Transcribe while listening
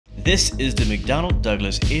This is the McDonnell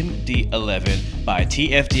Douglas MD11 by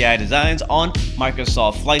TFDI Designs on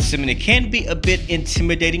Microsoft Flight Sim, and it can be a bit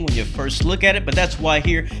intimidating when you first look at it, but that's why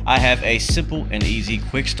here I have a simple and easy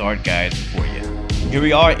quick start guide for you. Here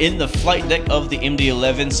we are in the flight deck of the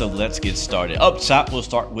MD11, so let's get started. Up top, we'll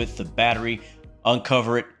start with the battery.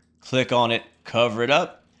 Uncover it, click on it, cover it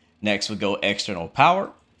up. Next, we'll go external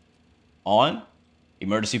power, on,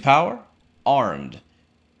 emergency power, armed.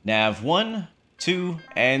 Nav 1, 2,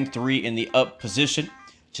 and 3 in the up position.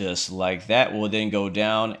 Just like that, we'll then go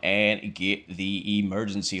down and get the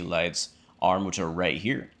emergency lights armed, which are right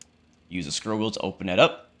here. Use the scroll wheel to open that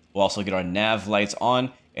up. We'll also get our nav lights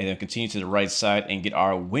on, and then continue to the right side and get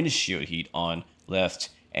our windshield heat on, left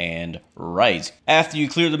and right. After you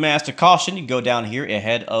clear the master caution, you go down here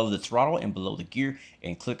ahead of the throttle and below the gear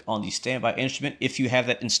and click on the standby instrument. If you have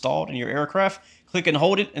that installed in your aircraft, click and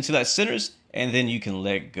hold it until that centers, and then you can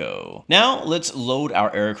let go. Now let's load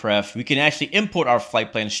our aircraft. We can actually import our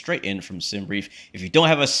flight plan straight in from SimBrief. If you don't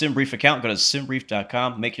have a SimBrief account, go to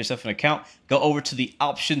simbrief.com, make yourself an account, go over to the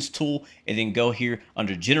options tool, and then go here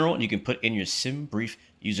under general, and you can put in your SimBrief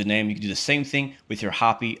username. You can do the same thing with your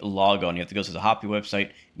Hoppy logon. You have to go to the Hoppy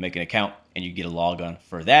website, make an account, and you get a logon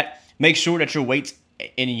for that. Make sure that your weight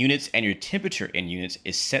in units and your temperature in units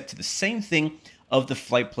is set to the same thing of the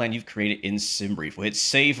flight plan you've created in SimBrief. We'll hit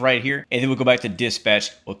save right here, and then we'll go back to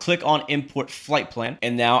dispatch. We'll click on import flight plan,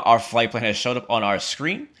 and now our flight plan has showed up on our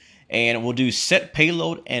screen, and we'll do set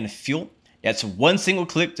payload and fuel. That's one single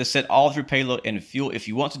click to set all of your payload and fuel. If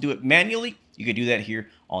you want to do it manually, you can do that here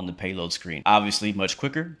on the payload screen. Obviously, much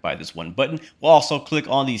quicker by this one button. We'll also click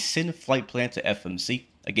on the send flight plan to FMC.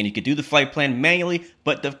 Again, you could do the flight plan manually,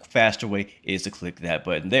 but the faster way is to click that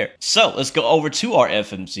button there. So let's go over to our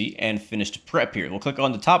FMC and finish the prep here. We'll click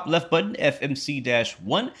on the top left button,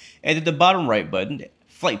 FMC-1, and then the bottom right button,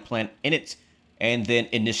 flight plan init, and then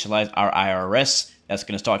initialize our IRS. That's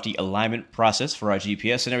going to start the alignment process for our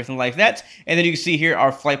GPS and everything like that. And then you can see here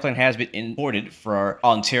our flight plan has been imported for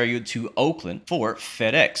Ontario to Oakland for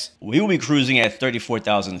FedEx. We will be cruising at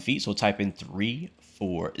 34,000 feet, so type in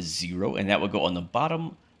 340, and that will go on the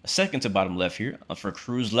bottom, second to bottom left here for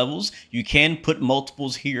cruise levels. You can put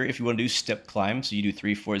multiples here if you want to do step climb, so you do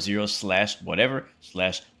 340 slash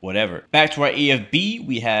whatever. Back to our EFB,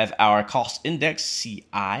 we have our cost index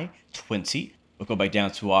CI 20. We'll go back down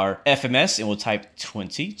to our FMS and we'll type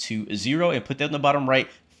 2020 and put that in the bottom right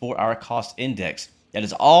for our cost index. That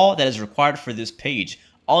is all that is required for this page.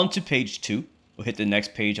 On to page 2. We'll hit the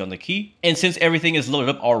next page on the key. And since everything is loaded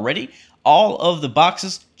up already, all of the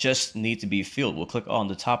boxes just need to be filled. We'll click on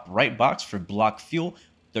the top right box for block fuel,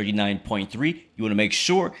 39.3. You want to make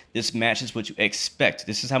sure this matches what you expect.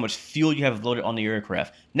 This is how much fuel you have loaded on the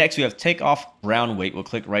aircraft. Next, we have takeoff ground weight. We'll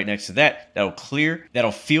click right next to that. That'll clear.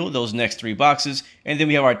 That'll fill those next 3 boxes. And then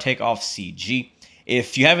we have our takeoff CG.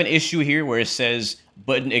 If you have an issue here where it says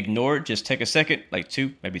button ignored, just take a second, like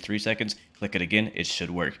 2, maybe 3 seconds. Click it again. It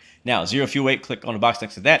should work. Now, zero fuel weight, click on the box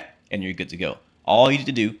next to that, and you're good to go. All you need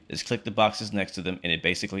to do is click the boxes next to them, and it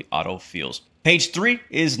basically auto fills. Page 3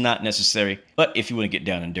 is not necessary, but if you want to get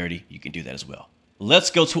down and dirty, you can do that as well. Let's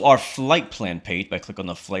go to our flight plan page by clicking on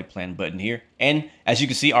the flight plan button here. And as you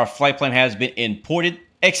can see, our flight plan has been imported,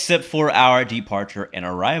 except for our departure and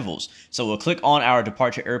arrivals. So we'll click on our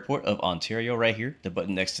departure airport of Ontario right here, the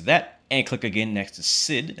button next to that, and click again next to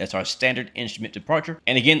SID. That's our standard instrument departure.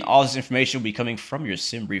 And again, all this information will be coming from your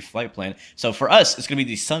SimBrief flight plan. So for us, it's going to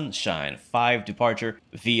be the Sunshine 5 departure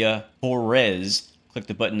via Torres. Click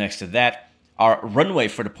the button next to that. Our runway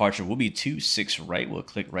for departure will be 26 right. We'll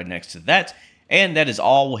click right next to that. And that is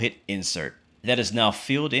all. We'll hit insert. That is now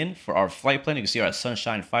filled in for our flight plan. You can see our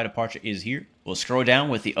Sunshine 5 departure is here. We'll scroll down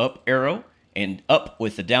with the up arrow and up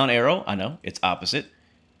with the down arrow. I know, it's opposite.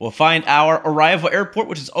 We'll find our arrival airport,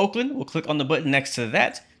 which is Oakland. We'll click on the button next to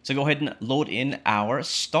that. So go ahead and load in our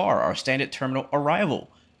STAR, our standard terminal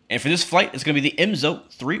arrival. And for this flight, it's going to be the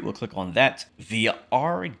MZO 3. We'll click on that. Via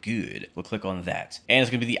R good. We'll click on that. And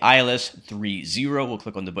it's going to be the ILS 30. We'll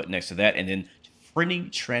click on the button next to that. And then friendly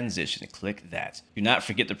transition, click that. Do not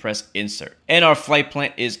forget to press insert. And our flight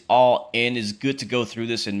plan is all in. It's good to go through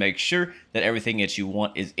this and make sure that everything that you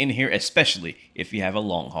want is in here, especially if you have a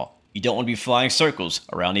long haul. You don't want to be flying circles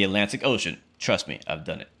around the Atlantic Ocean. Trust me, I've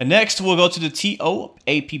done it. And next, we'll go to the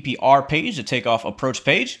TOAPPR page, the takeoff approach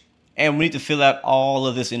page. And we need to fill out all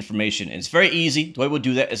of this information. And it's very easy. The way we'll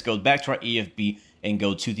do that is go back to our EFB and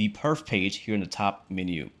go to the perf page here in the top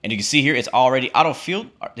menu. And you can see here, it's already auto-filled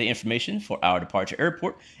the information for our departure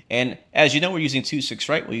airport. And as you know, we're using 26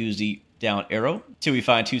 right. We'll use the down arrow till we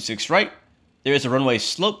find 26 right. There is a runway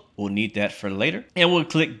slope. We'll need that for later. And we'll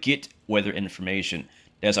click get weather information.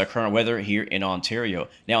 That's our current weather here in Ontario.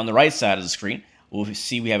 Now on the right side of the screen, we'll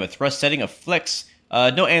see we have a thrust setting of flex.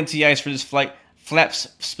 No anti-ice for this flight. Flaps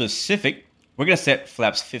specific, we're going to set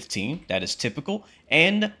flaps 15. That is typical.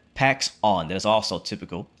 And packs on. That is also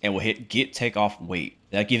typical. And we'll hit get takeoff weight.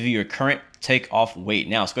 That'll give you your current takeoff weight.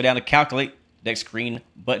 Now let's go down to calculate. Next green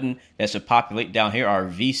button that should populate down here our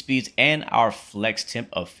V speeds and our flex temp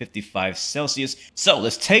of 55 Celsius. So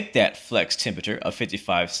let's take that flex temperature of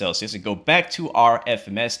 55 Celsius and go back to our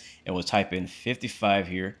FMS, and we'll type in 55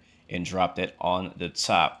 here and drop that on the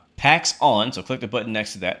top. Packs on, so click the button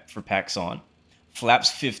next to that for packs on.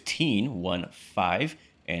 Flaps 15, 15,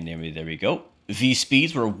 and then there we go. V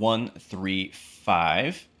speeds were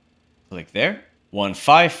 135. Click there.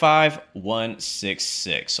 155,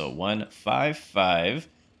 166. So 155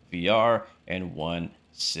 VR and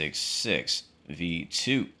 166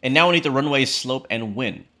 V2. And now we need the runway slope and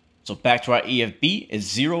wind. So back to our EFB is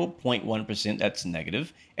 0.1%, that's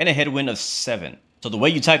negative, and a headwind of 7. So the way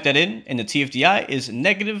you type that in the TFDI is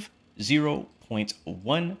negative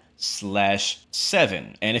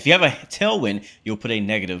 0.1/7. And if you have a tailwind, you'll put a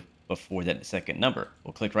negative before that second number.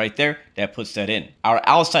 We'll click right there. That puts that in. Our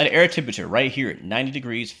outside air temperature right here, 90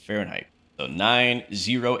 degrees Fahrenheit. So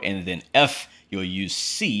 90 and then F. You'll use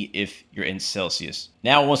C if you're in Celsius.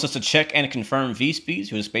 Now it wants us to check and confirm V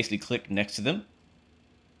speeds. You'll just basically click next to them.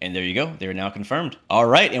 And there you go. They're now confirmed. All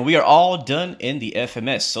right. And we are all done in the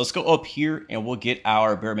FMS. So let's go up here and we'll get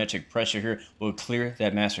our barometric pressure here. We'll clear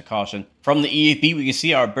that master caution. From the EFB, we can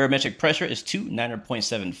see our barometric pressure is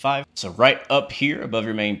 290.75. So right up here above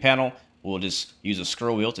your main panel, we'll just use a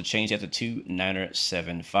scroll wheel to change that to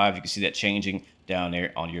 290.75. You can see that changing down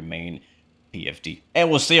there on your main PFD. And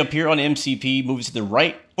we'll stay up here on MCP, move it to the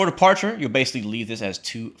right. For departure, you'll basically leave this as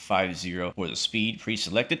 250 for the speed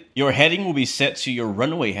pre-selected. Your heading will be set to your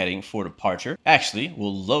runway heading for departure. Actually,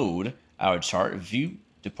 we'll load our chart, view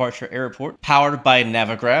departure airport, powered by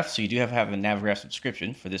Navigraph. So you do have to have a Navigraph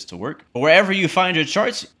subscription for this to work. But wherever you find your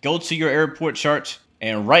charts, go to your airport chart.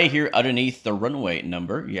 And right here underneath the runway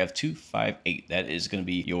number, you have 258. That is going to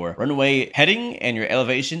be your runway heading and your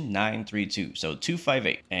elevation 932. So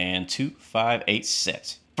 258 and 258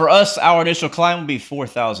 set. For us, our initial climb will be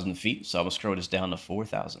 4,000 feet. So I'm going to scroll this down to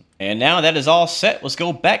 4,000. And now that is all set. Let's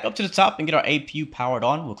go back up to the top and get our APU powered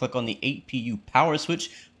on. We'll click on the APU power switch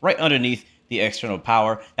right underneath the external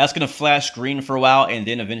power. That's going to flash green for a while and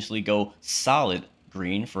then eventually go solid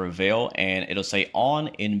green for a veil, and it'll say on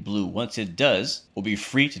in blue. Once it does, we'll be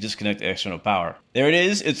free to disconnect the external power. There it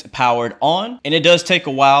is. It's powered on, and it does take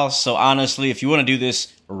a while. So honestly, if you want to do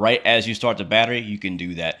this right as you start the battery, you can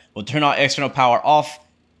do that. We'll turn our external power off,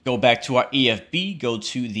 go back to our EFB, go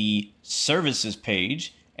to the services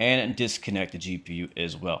page, and disconnect the GPU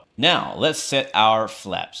as well. Now let's set our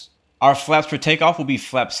flaps. Our flaps for takeoff will be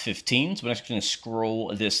flaps 15. So we're actually going to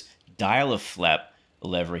scroll this dial of flap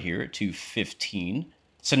lever here to 15.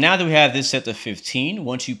 So now that we have this set to 15,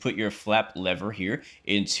 once you put your flap lever here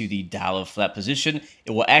into the dial of flap position,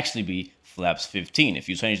 it will actually be flaps 15. If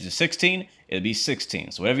you change it to 16, it'll be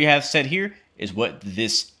 16. So whatever you have set here is what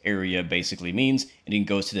this area basically means, and then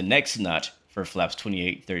goes to the next notch for flaps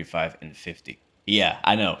 28, 35, and 50. Yeah,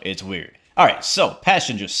 I know, it's weird. All right, so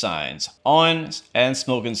passenger signs on and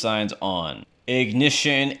smoking signs on.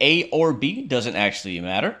 Ignition A or B doesn't actually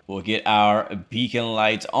matter. We'll get our beacon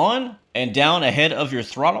lights on, and down ahead of your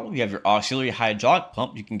throttle, you have your auxiliary hydraulic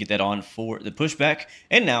pump. You can get that on for the pushback.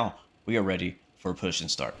 And now we are ready for push and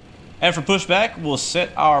start. And for pushback, we'll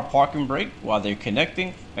set our parking brake while they're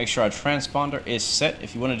connecting. Make sure our transponder is set.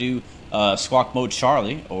 If you want to do squawk mode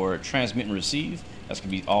Charlie or transmit and receive, that's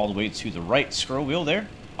going to be all the way to the right scroll wheel there.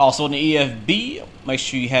 Also in the EFB, make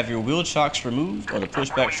sure you have your wheel chocks removed or the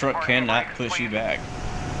pushback truck cannot push you back.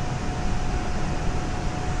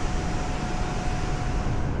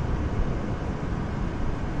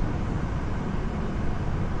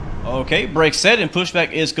 Okay, brake set and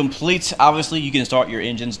pushback is complete. Obviously, you can start your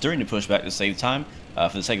engines during the pushback to save time. For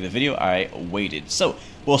the sake of the video, I waited. So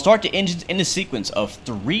we'll start the engines in the sequence of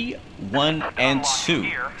 3, 1, and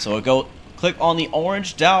 2. So we'll go click on the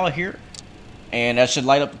orange dial here. And that should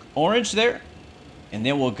light up orange there. And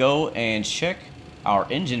then we'll go and check our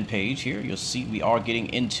engine page here. You'll see we are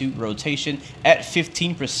getting into rotation at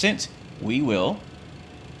 15%. We will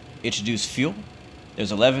introduce fuel.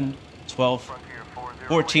 There's 11, 12,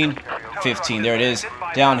 14, 15. There it is.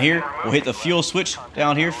 Down here, we'll hit the fuel switch.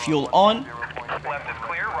 Down here, fuel on. Left is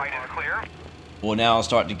clear, right is clear. We'll now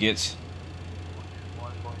start to get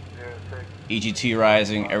EGT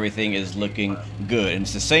rising. Everything is looking good, and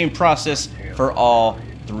it's the same process for all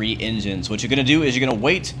 3 engines. What you're going to do is you're going to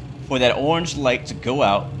wait for that orange light to go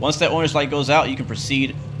out. Once that orange light goes out, you can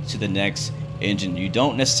proceed to the next engine. You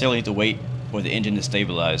don't necessarily need to wait for the engine to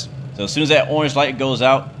stabilize. So as soon as that orange light goes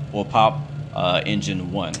out, we'll pop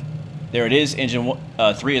engine 1. There it is, engine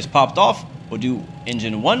 3 is popped off. We'll do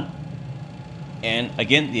engine 1. And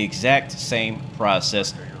again, the exact same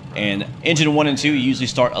process. And engine 1 and 2 usually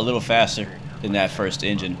start a little faster than that first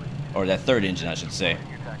engine, or that third engine I should say.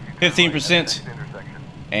 15%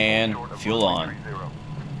 and fuel on.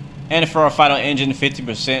 And for our final engine,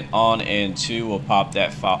 50% on and 2, we'll pop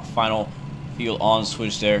that final fuel on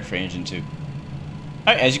switch there for engine 2.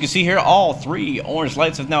 Alright, as you can see here, all 3 orange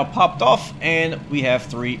lights have now popped off, and we have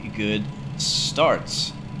 3 good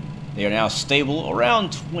starts. They are now stable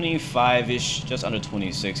around 25-ish, just under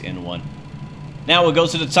 26 in 1. Now we'll go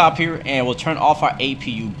to the top here, and we'll turn off our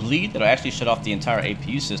APU bleed. That'll actually shut off the entire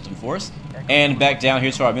APU system for us. And back down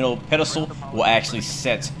here to our middle pedestal, we'll actually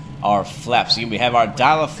set our flaps. Again, we have our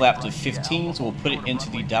dial flap to 15, so we'll put it into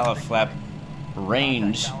the dial flap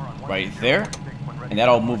range right there. And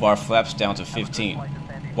that'll move our flaps down to 15.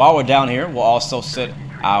 While we're down here, we'll also set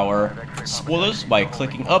our spoilers by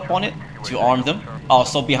clicking up on it to arm them.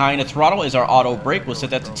 Also behind the throttle is our auto brake. We'll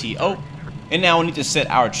set that to TO. And now we need to set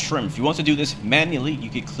our trim. If you want to do this manually, you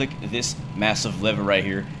can click this massive lever right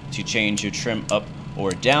here to change your trim up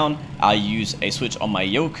or down. I'll use a switch on my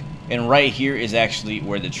yoke, and right here is actually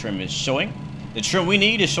where the trim is showing. The trim we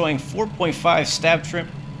need is showing 4.5 stab trim.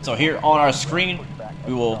 So here on our screen,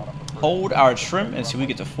 we will hold our trim until we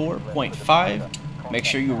get to 4.5. Make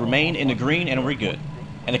sure you remain in the green and we're good.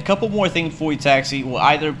 And a couple more things before we taxi. We'll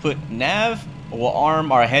either put nav or we'll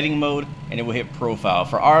arm our heading mode, and then we'll hit profile.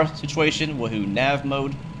 For our situation, we'll do nav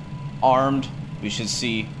mode, armed. We should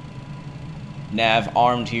see nav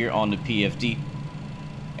armed here on the PFD,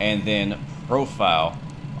 and then profile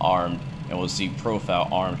armed, and we'll see profile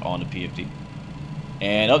armed on the PFD.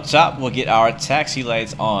 And up top, we'll get our taxi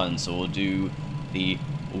lights on. So we'll do the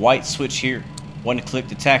white switch here, one click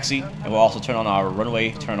to taxi, and we'll also turn on our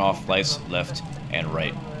runway turn off lights left and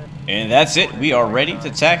right. And that's it. We are ready to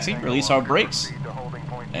taxi, release our brakes,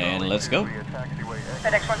 and let's go.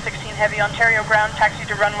 FedEx 116 Heavy, Ontario ground, taxi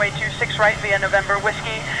to runway 26 right via November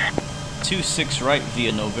Whiskey. 26 right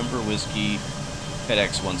via November Whiskey,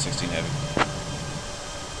 FedEx 116 Heavy.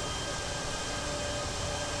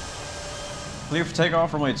 Clear for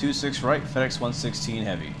takeoff, runway 26 right, FedEx 116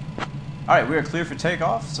 Heavy. Alright, we are clear for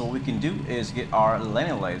takeoff, so what we can do is get our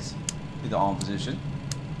landing lights to the on position.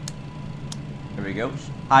 There we go.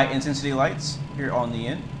 High intensity lights here on the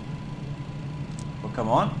end will come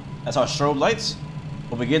on. That's our strobe lights.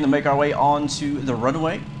 We'll begin to make our way onto the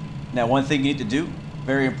runway. Now, one thing you need to do,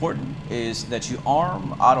 very important, is that you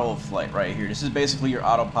arm auto flight right here. This is basically your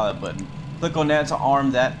autopilot button. Click on that to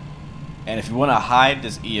arm that. And if you want to hide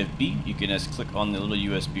this EFB, you can just click on the little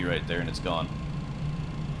USB right there and it's gone.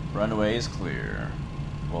 Runway is clear.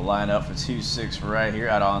 We'll line up for 26 right here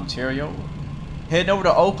out of Ontario. Heading over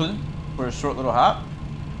to Oakland for a short little hop.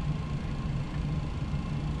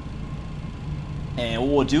 And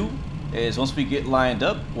what we'll do is once we get lined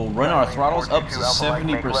up, we'll run our throttles up to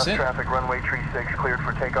 70%. Traffic, runway 36 cleared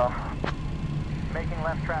for takeoff. Making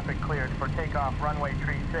left traffic cleared for takeoff, runway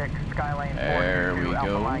 36, Skylane 422. There we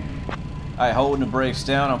go. Alright, holding the brakes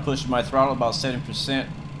down, I'm pushing my throttle about 70%.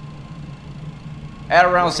 At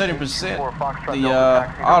around 70%, the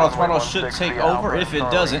auto throttle should take over. If it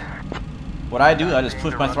doesn't, what I do, I just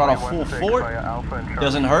push my throttle full forward.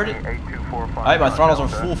 Doesn't hurt it. Alright, my throttles are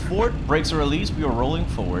full forward. Brakes are released. We are rolling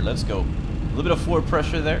forward. Let's go. A little bit of forward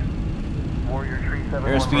pressure there.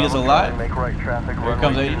 Airspeed is alive. Here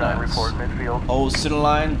comes 89. Hold center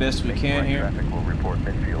line best we can here.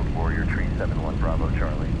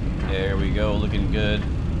 There we go. Looking good.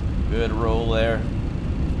 Good roll there.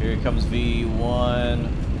 Here comes V1.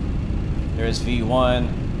 There's V1.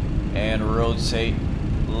 And rotate.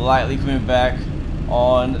 Lightly coming back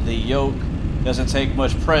on the yoke. Doesn't take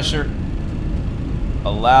much pressure.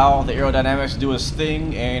 Allow the aerodynamics to do its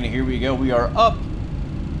thing, and here we go. We are up.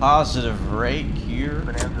 Positive rate here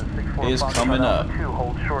is coming up.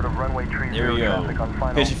 There we go.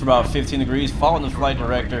 Pitching for about 15 degrees, following the flight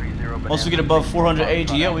director. Once we get above 400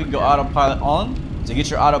 AGL, we can go autopilot on. To get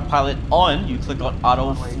your autopilot on, you click on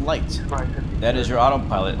auto flight. That is your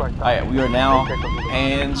autopilot. Alright, we are now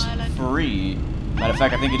hands free. Matter of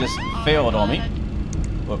fact, I think it just failed on me.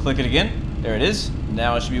 We'll click it again. There it is.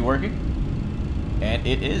 Now it should be working. And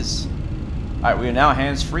it is. Alright, we are now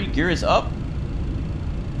hands free. Gear is up.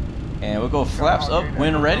 And we'll go flaps up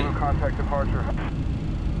when ready.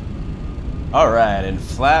 Alright, and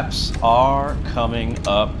flaps are coming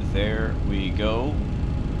up. There we go.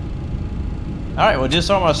 Alright, well, just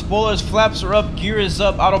on our spoilers, flaps are up, gear is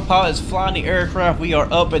up, autopilot is flying the aircraft, we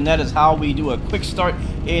are up, and that is how we do a quick start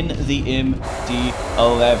in the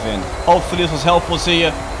MD11. Hopefully this was helpful to you.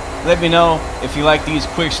 Let me know if you like these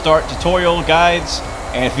quick start tutorial guides,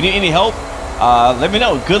 and if you need any help, let me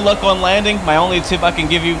know. Good luck on landing. My only tip I can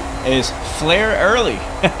give you is flare early.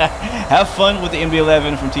 Have fun with the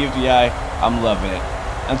MD11 from TFDI. I'm loving it.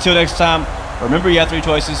 Until next time, remember you have 3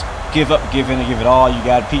 choices. Give up, give in, and give it all you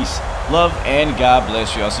got. Peace, love, and God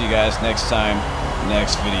bless you. I'll see you guys next time,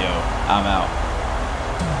 next video. I'm out.